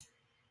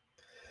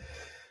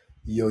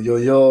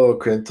Yo,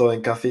 Crypto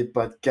and Coffee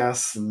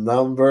podcast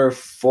number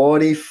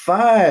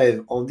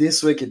 45. On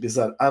this week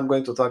episode, I'm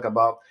going to talk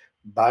about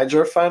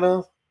Badger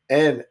Finance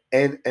and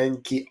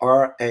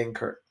NNKR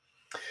Anchor.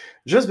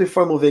 Just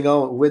before moving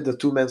on with the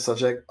two main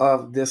subject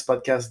of this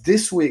podcast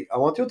this week, I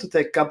want you to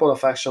take a couple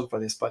of action for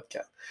this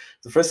podcast.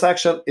 The first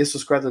action is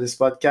subscribe to this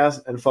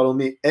podcast and follow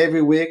me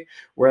every week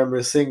where I'm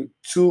releasing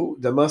two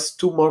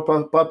more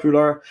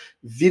popular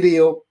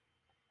video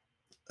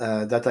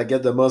that I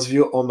get the most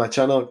view on my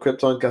channel,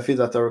 Crypto and Coffee,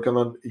 that I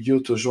recommend you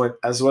to join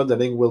as well. The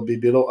link will be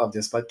below of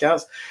this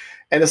podcast.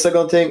 And the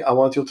second thing I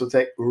want you to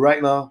take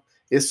right now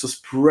is to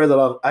spread the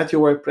love at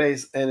your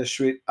workplace and the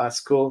street, at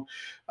school.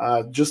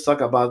 Just talk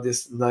about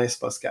this nice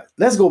podcast.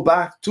 Let's go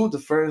back to the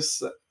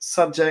first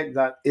subject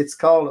that it's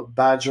called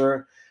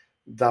Badger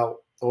DAO.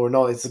 Or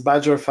no, it's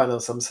Badger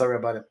Finance. I'm sorry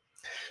about it.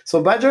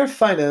 So Badger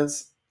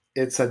Finance,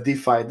 it's a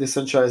DeFi,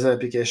 decentralized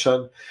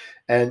application,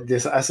 and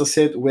this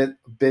associated with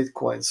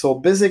Bitcoin. So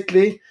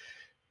basically,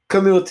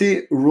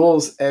 community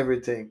rules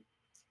everything.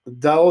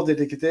 DAO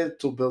dedicated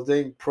to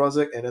building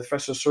project and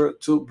infrastructure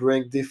to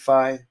bring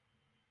DeFi,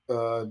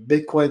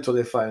 Bitcoin to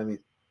DeFi.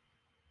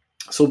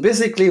 So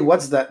basically,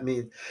 what's that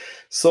mean?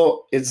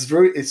 So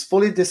it's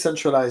fully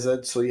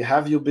decentralized. So you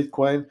have your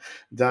Bitcoin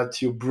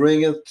that you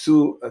bring it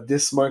to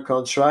this smart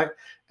contract,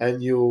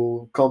 and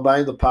you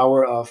combine the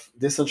power of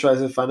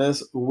decentralized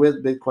finance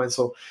with Bitcoin.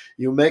 So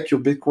you make your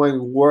Bitcoin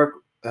work,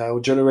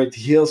 generate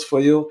yields for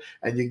you,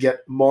 and you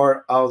get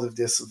more out of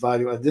this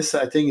value. And this,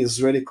 I think,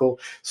 is really cool.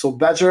 So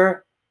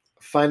Badger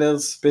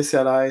Finance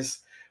specialize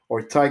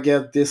or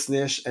target this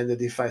niche and the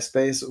DeFi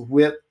space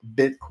with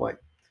Bitcoin.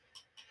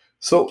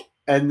 So,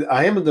 and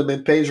I am on the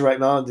main page right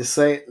now, and they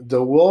say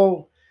the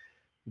wall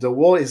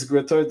is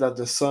greater than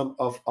the sum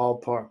of all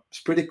parts.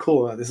 It's pretty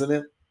cool, isn't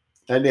it?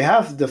 And they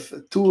have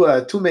the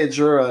two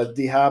major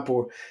DApp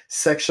or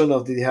section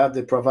of the DApp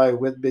they provide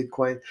with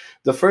Bitcoin.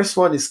 The first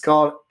one is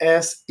called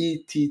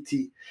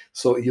SETT.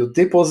 So you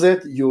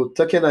deposit, you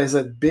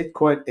tokenize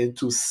Bitcoin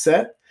into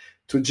SET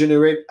to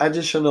generate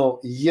additional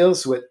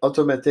yields with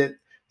automated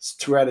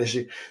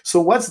strategy.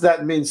 So what's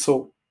that mean?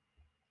 So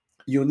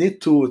you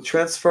need to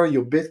transfer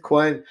your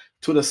Bitcoin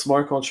to the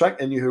smart contract,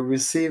 and you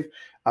receive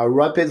a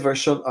rapid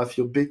version of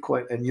your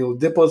Bitcoin, and you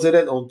deposit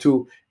it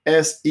onto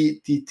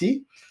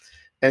SETT.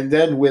 And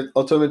then with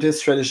automated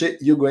strategy,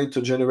 you're going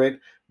to generate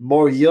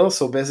more yield.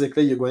 So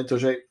basically, you're going to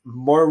generate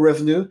more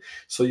revenue.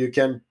 So you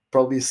can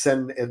probably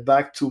send it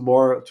back to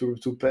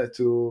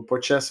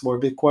purchase more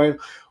Bitcoin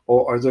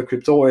or other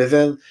crypto, or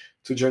even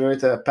to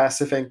generate a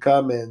passive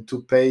income and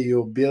to pay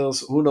your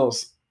bills. Who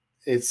knows?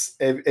 It's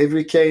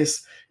every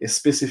case is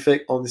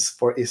specific on this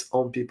for its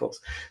own people.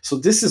 So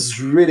this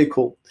is really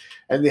cool.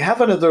 And they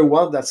have another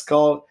one that's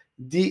called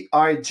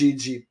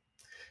DRGG.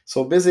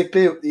 So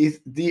basically,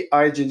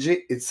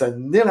 DRGG, it's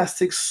an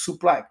elastic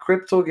supply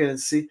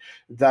cryptocurrency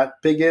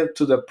that pegged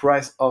to the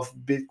price of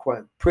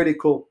Bitcoin. Pretty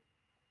cool.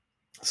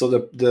 So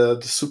the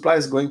supply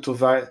is going to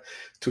vary,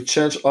 to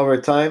change over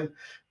time,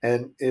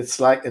 and it's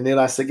like an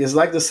elastic. It's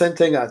like the same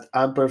thing at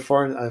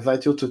Amperform. I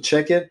invite you to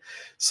check it.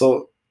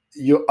 So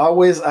you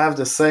always have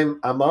the same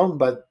amount,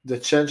 but the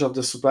change of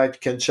the supply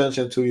can change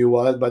into your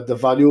wallet, but the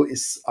value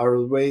is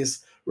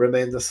always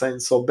remain the same.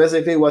 So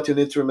basically, what you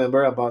need to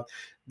remember about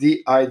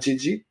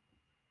DRGG,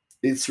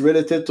 it's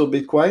related to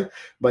Bitcoin,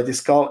 but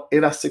it's called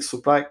elastic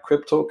supply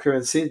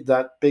cryptocurrency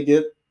that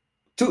pegged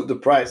to the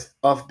price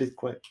of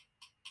Bitcoin.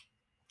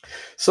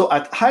 So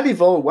at high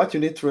level, what you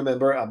need to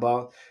remember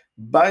about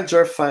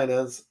Badger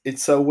Finance,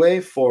 it's a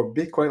way for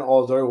Bitcoin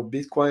holder or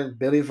Bitcoin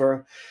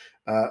believer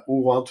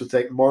who want to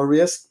take more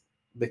risk,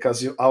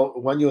 because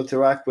when you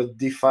interact with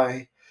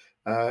DeFi,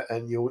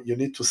 and you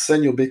need to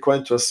send your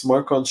Bitcoin to a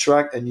smart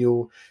contract, and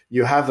you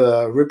have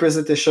a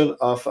representation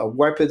of a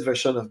warped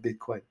version of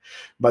Bitcoin.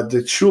 But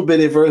the true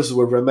believers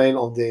will remain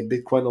on the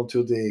Bitcoin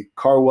onto the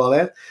car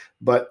wallet.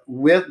 But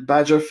with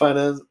Badger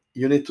Finance,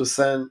 you need to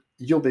send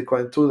your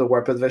Bitcoin to the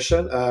warped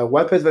version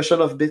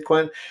of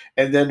Bitcoin,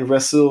 and then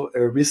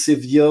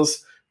receive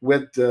yields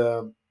with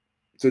to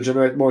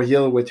generate more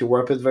yield with your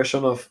warped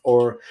version of,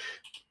 or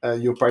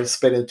you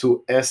participate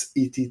into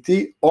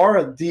SETT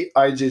or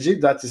DRGG,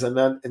 that is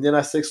an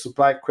elastic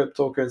supply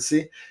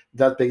cryptocurrency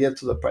that begins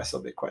to the price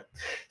of Bitcoin.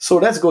 So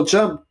let's go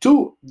jump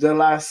to the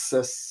last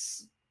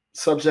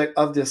subject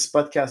of this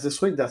podcast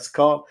this week. That's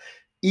called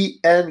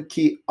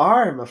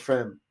ENKR, my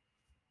friend.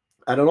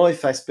 I don't know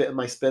if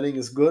my spelling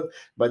is good,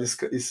 but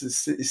it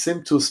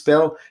seems to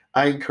spell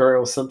anchor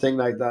or something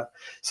like that.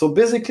 So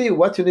basically,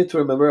 what you need to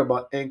remember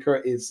about Anchor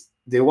is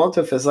they want to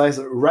emphasize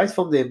right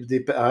from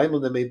I'm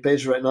on the main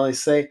page right now. I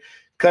say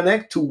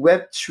connect to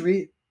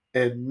Web3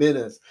 in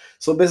minutes.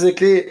 So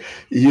basically,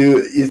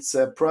 it's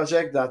a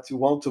project that you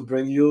want to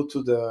bring you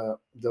to the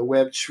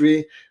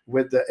Web3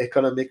 with the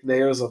economic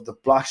layers of the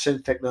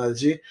blockchain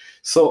technology.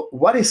 So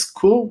what is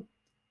cool?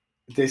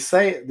 They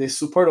say they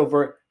support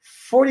over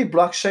 40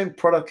 blockchain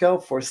protocol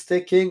for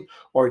staking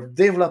or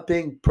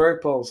developing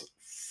purpose.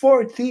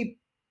 40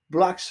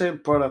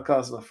 blockchain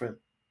protocols, my friend.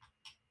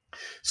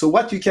 So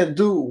what you can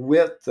do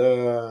with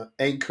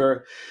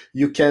Anchor,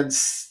 you can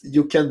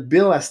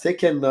build a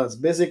staking nodes.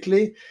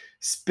 Basically,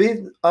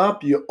 spin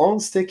up your own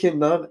staking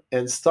node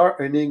and start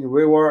earning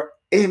reward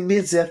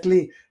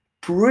immediately.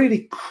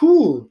 Pretty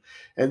cool.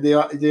 And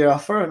they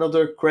offer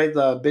another great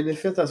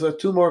benefit as well.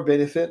 Two more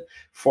benefit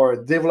for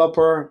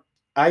developer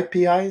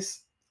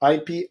APIs.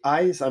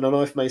 APIs. I don't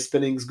know if my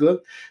spelling is good,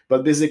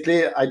 but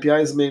basically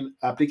APIs mean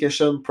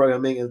application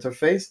programming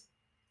interface.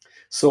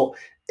 So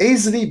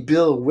easily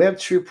build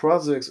Web3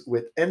 projects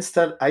with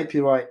instant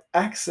API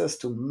access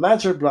to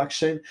major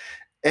blockchain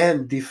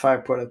and DeFi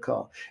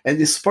protocol. And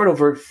they support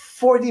over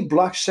 40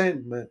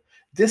 blockchain, man.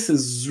 This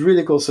is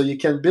really cool. So you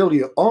can build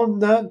your own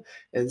node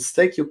and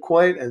stake your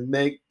coin and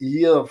make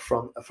yield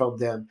from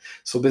them.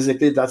 So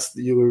basically that's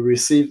you will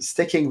receive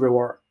staking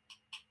reward.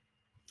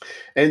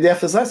 And they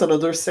emphasize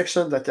another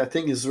section that I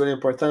think is really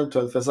important to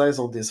emphasize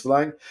on this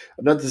vlog,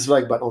 not this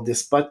vlog, but on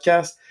this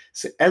podcast,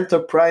 it's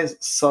enterprise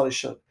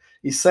solution.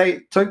 He say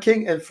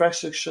token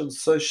infrastructure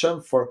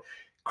solution for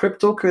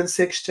cryptocurrency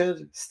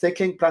exchange,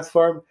 staking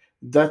platform,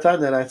 data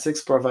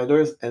analytics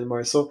providers, and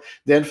more. So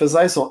they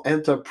emphasize on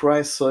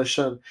enterprise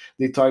solution.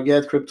 They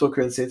target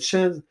cryptocurrency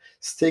exchange,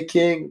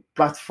 staking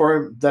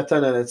platform, data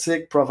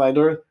analytics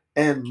provider,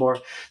 and more.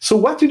 So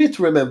what you need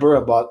to remember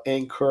about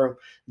Anchor,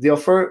 they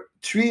offer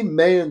three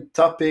main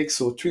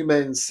topics or three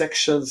main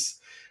sections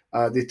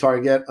they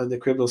target on the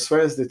crypto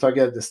spheres. They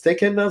target the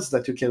staking nodes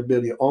that you can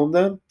build your own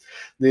them.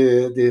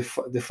 They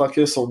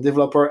focus on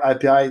developer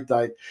API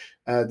that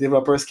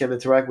developers can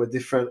interact with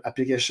different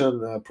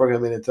application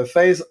programming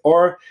interface,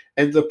 or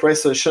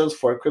enterprise solutions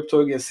for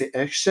cryptocurrency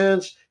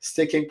exchange,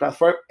 staking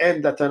platform,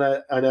 and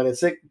data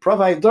analytic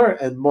provider,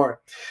 and more.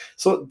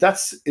 So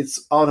that's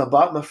it's all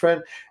about, my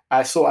friend.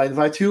 So I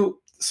invite you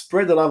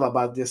spread the love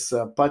about this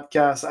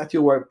podcast at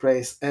your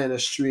workplace and the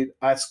street,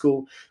 at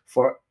school,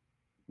 for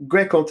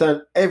great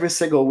content every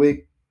single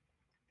week.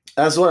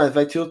 As well, I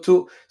invite you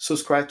to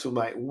subscribe to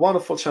my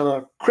wonderful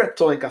channel,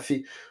 Crypto and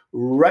Coffee.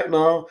 Right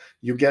now,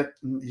 you're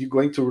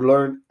going to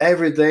learn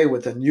every day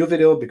with a new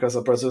video, because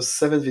I produce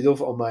 7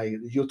 videos on my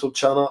YouTube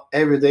channel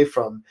every day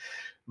from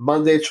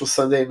Monday through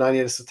Sunday, 9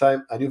 a.m.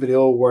 time, a new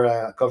video where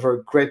I cover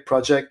a great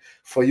project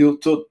for you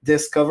to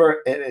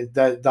discover and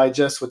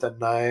digest with a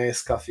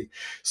nice coffee.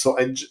 So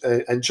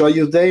enjoy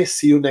your day.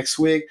 See you next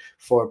week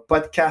for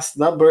podcast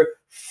number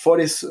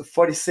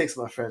 46,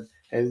 my friend.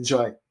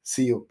 Enjoy.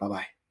 See you.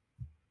 Bye-bye.